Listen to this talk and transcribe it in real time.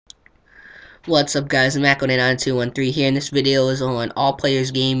What's up, guys? I'm Minecraft here, and this video is on All Players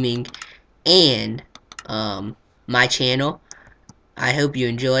Gaming and my channel. I hope you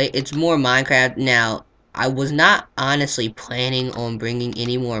enjoy. It's more Minecraft now. I was not honestly planning on bringing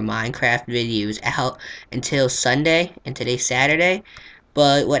any more Minecraft videos out until Sunday, and today's Saturday.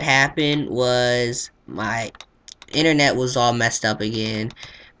 But what happened was my internet was all messed up again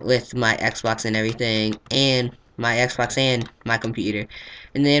with my Xbox and everything, and my Xbox and my computer.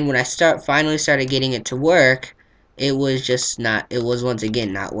 And then when I finally started getting it to work, it was just not. It was once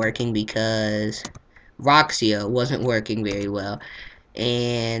again not working because Roxio wasn't working very well,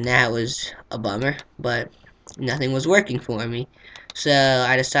 and that was a bummer. But nothing was working for me. So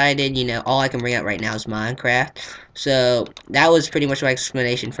I decided, all I can bring out right now is Minecraft. So that was pretty much my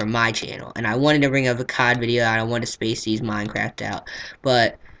explanation for my channel. And I wanted to bring up a COD video out. I wanted to space these Minecraft out.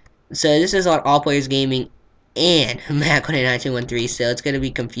 But, so this is on All Players Gaming and Mac29213. So it's going to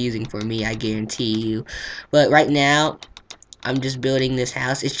be confusing for me, I guarantee you. But right now, I'm just building this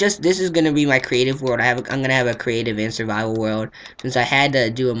house. This is gonna be my creative world. I'm gonna have a creative and survival world. Since I had to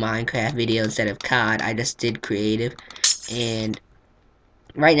do a Minecraft video instead of COD, I just did creative. And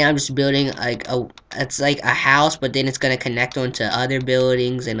right now I'm just building it's like a house, but then it's gonna connect onto other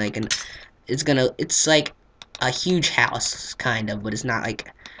buildings and it's like a huge house kind of, but it's not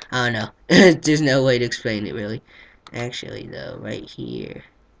like, I don't know. There's no way to explain it really. Actually though, right here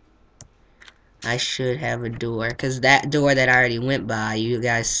I should have a door, because that door that I already went by, you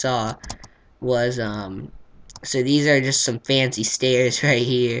guys saw, was, so these are just some fancy stairs right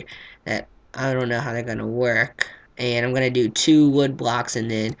here that I don't know how they're gonna work. And I'm gonna do 2 wood blocks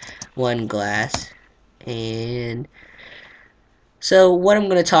and then 1 glass. And so what I'm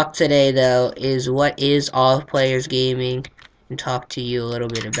gonna talk today though is what is All Players Gaming, and talk to you a little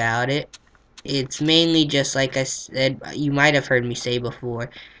bit about it. It's mainly just like I said, you might have heard me say before.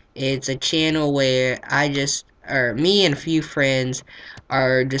 It's a channel where me and a few friends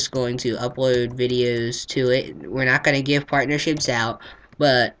are just going to upload videos to it. We're not going to give partnerships out,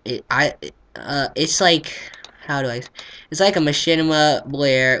 but it's like, how do I, it's like a machinima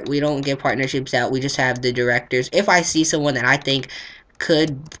where we don't give partnerships out. We just have the directors. If I see someone that I think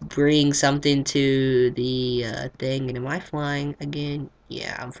could bring something to the thing, and am I flying again?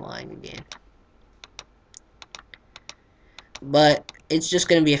 Yeah, I'm flying again. But it's just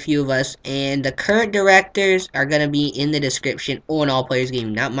going to be a few of us, and the current directors are going to be in the description on All Players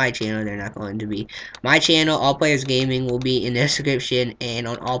Gaming. Not my channel, they're not going to be. My channel, All Players Gaming, will be in the description, and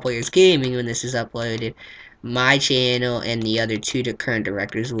on All Players Gaming, when this is uploaded, my channel and the other 2 current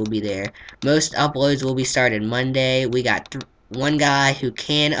directors will be there. Most uploads will be started Monday. We got one guy who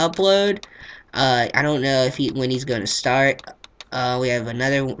can upload. I don't know when he's going to start. We have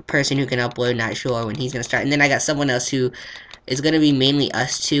another person who can upload, not sure when he's going to start. And then I got someone else who it's going to be mainly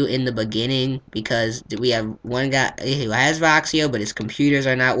us 2 in the beginning, because we have one guy who has Roxio, but his computers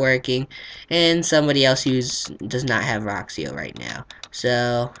are not working, and somebody else who does not have Roxio right now.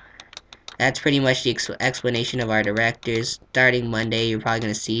 So that's pretty much the explanation of our directors. Starting Monday, you're probably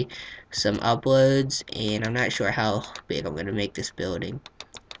going to see some uploads, and I'm not sure how big I'm going to make this building.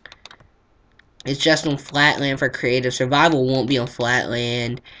 It's just on Flatland for creative. Survival won't be on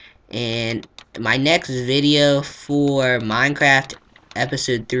Flatland. And my next video for Minecraft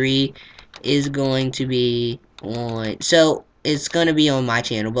Episode 3 is going to be on... So, it's going to be on my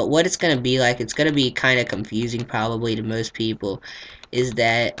channel. But what it's going to be like, it's going to be kind of confusing probably to most people, is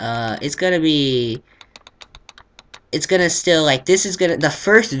that it's going to be... It's going to still, like, the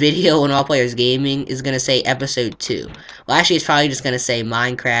first video on All Players Gaming is going to say Episode 2. Well, actually, it's probably just going to say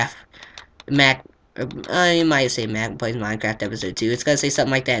Minecraft Mac, you might say Mac plays Minecraft episode 2. It's gonna say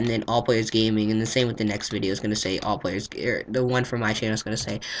something like that, and then All Players Gaming, and the same with the next video is gonna say All Players. The one from my channel is gonna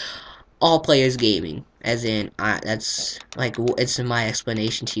say All Players Gaming, as in that's like it's my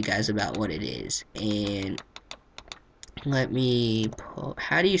explanation to you guys about what it is. And let me pull.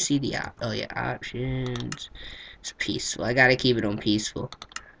 How do you see the oh yeah, options? It's peaceful. I gotta keep it on peaceful,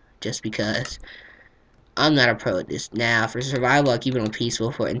 just because I'm not a pro at this. Now, for survival, I'll keep it on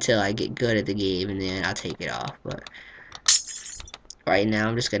peaceful until I get good at the game, and then I'll take it off. But right now,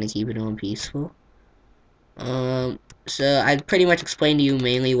 I'm just gonna keep it on peaceful. So I pretty much explained to you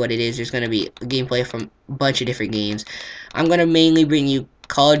mainly what it is. There's gonna be gameplay from a bunch of different games. I'm gonna mainly bring you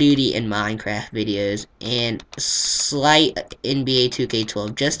Call of Duty and Minecraft videos, and slight NBA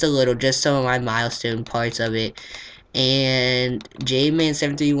 2K12, just a little, just some of my milestone parts of it. And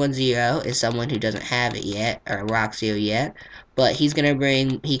JMan7310 is someone who doesn't have it yet, or Roxio yet, but he can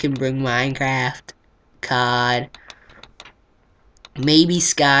bring Minecraft, COD, maybe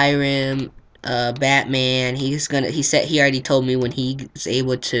Skyrim, Batman. He said he already told me when he's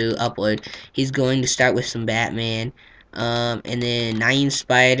able to upload. He's going to start with some Batman. And then Nine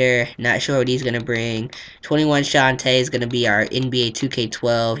Spider, not sure what he's gonna bring. 21 Shantae is gonna be our NBA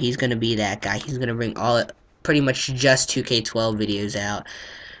 2K12. He's gonna be that guy. He's gonna bring pretty much just 2K12 videos out.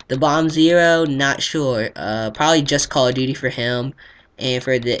 The Bomb Zero, not sure. Probably just Call of Duty for him. And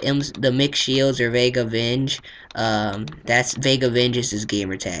for the Mixed Shields or Vega Venge, that's Vega Venge is his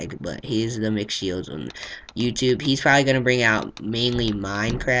gamer tag, but he's the Mixed Shields on YouTube. He's probably gonna bring out mainly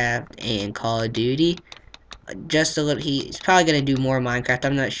Minecraft and Call of Duty. Just a little. He's probably gonna do more Minecraft.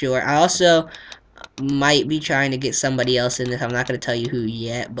 I'm not sure. I also might be trying to get somebody else in this. I'm not going to tell you who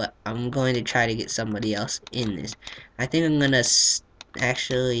yet, but I'm going to try to get somebody else in this. I think I'm going to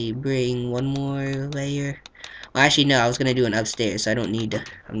actually bring one more layer. Well, actually, no, I was going to do an upstairs, so I don't need to.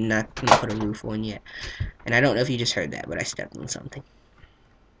 I'm not going to put a roof on yet. And I don't know if you just heard that, but I stepped on something.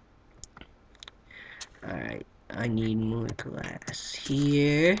 Alright, I need more glass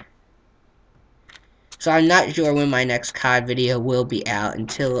here. So I'm not sure when my next COD video will be out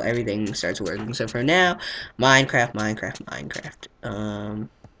until everything starts working. So for now, Minecraft.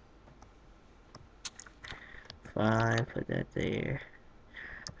 5, put that there.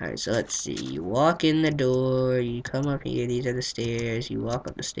 Alright, so let's see. You walk in the door, you come up here, these are the stairs, you walk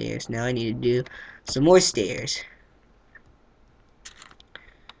up the stairs. Now I need to do some more stairs.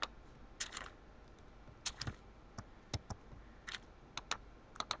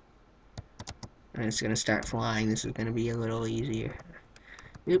 And it's gonna start flying. This is gonna be a little easier.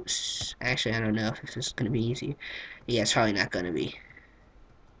 Oops. Actually, I don't know if this is gonna be easy. Yeah, it's probably not gonna be.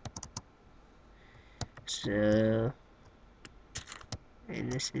 So,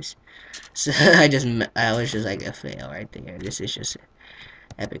 and this is. So I was just like a fail right there. This is just an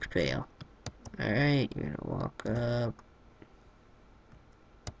epic fail. All right, you're gonna walk up.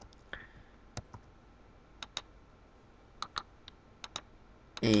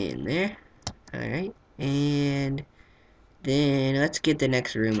 And there. Alright. And then let's get the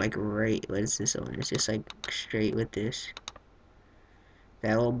next room like right. What is this one? It's just like straight with this.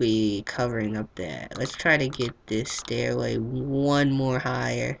 That will be covering up that. Let's try to get this stairway one more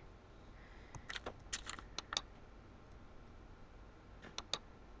higher.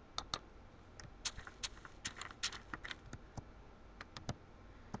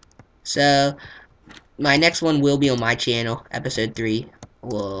 So my next one will be on my channel. Episode 3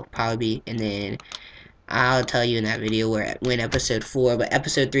 will probably be, and then I'll tell you in that video when episode 4, but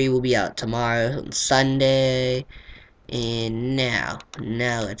episode 3 will be out tomorrow, Sunday. And now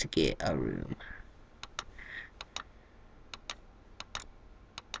let's get a room.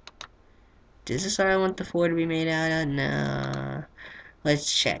 Is this what I want the floor to be made out of? No.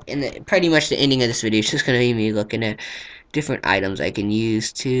 Let's check. And pretty much the ending of this video is just going to be me looking at different items I can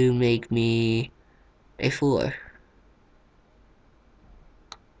use to make me a floor.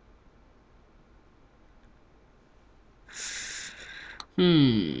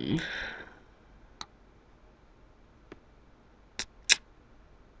 Hmm.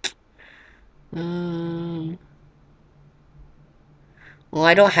 Well,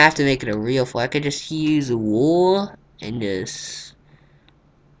 I don't have to make it a real floor. I could just use wool and just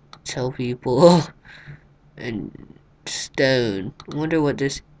tell people and stone. I wonder what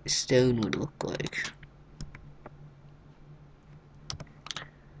this stone would look like.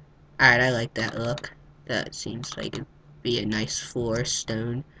 Alright, I like that look. That seems like it'd be a nice floor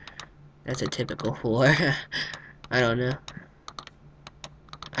stone. That's a typical floor. I don't know.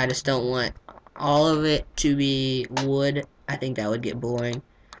 I just don't want all of it to be wood. I think that would get boring.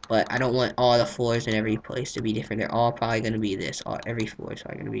 But I don't want all the floors in every place to be different. They're all probably going to be this. Every floor is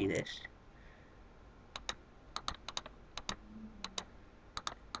probably going to be this.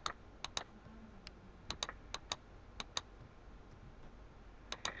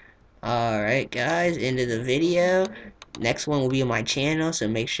 Alright guys, end of the video. Next one will be on my channel, so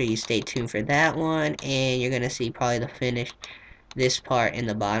make sure you stay tuned for that one. And you're going to see probably the finished this part in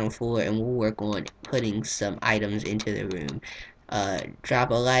the bottom floor, and we'll work on putting some items into the room.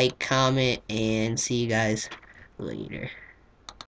 Drop a like, comment, and see you guys later.